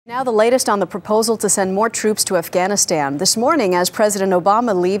Now the latest on the proposal to send more troops to Afghanistan. This morning, as President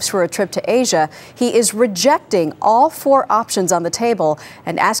Obama leaves for a trip to Asia, he is rejecting all four options on the table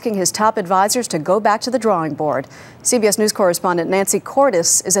and asking his top advisors to go back to the drawing board. CBS News correspondent Nancy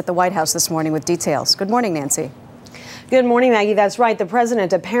Cordes is at the White House this morning with details. Good morning, Nancy. Good morning, Maggie. That's right. The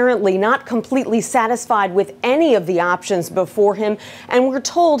president apparently not completely satisfied with any of the options before him. And we're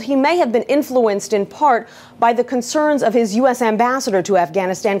told he may have been influenced in part by the concerns of his U.S. ambassador to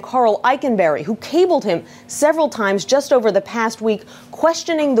Afghanistan, Carl Eikenberry, who cabled him several times just over the past week,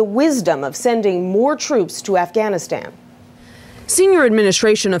 questioning the wisdom of sending more troops to Afghanistan. Senior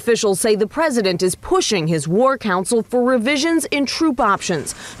administration officials say the president is pushing his war council for revisions in troop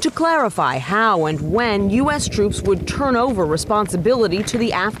options to clarify how and when U.S. troops would turn over responsibility to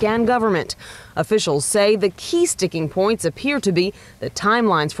the Afghan government. Officials say the key sticking points appear to be the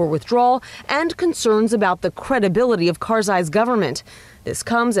timelines for withdrawal and concerns about the credibility of Karzai's government. This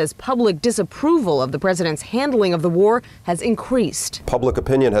comes as public disapproval of the president's handling of the war has increased. Public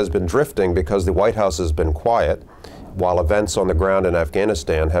opinion has been drifting because the White House has been quiet, while events on the ground in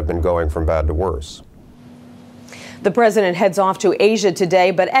Afghanistan have been going from bad to worse. The president heads off to Asia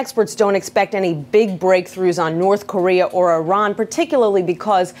today, but experts don't expect any big breakthroughs on North Korea or Iran, particularly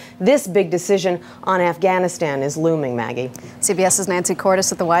because this big decision on Afghanistan is looming, Maggie. CBS's Nancy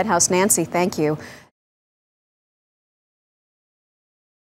Cordes at the White House. Nancy, thank you.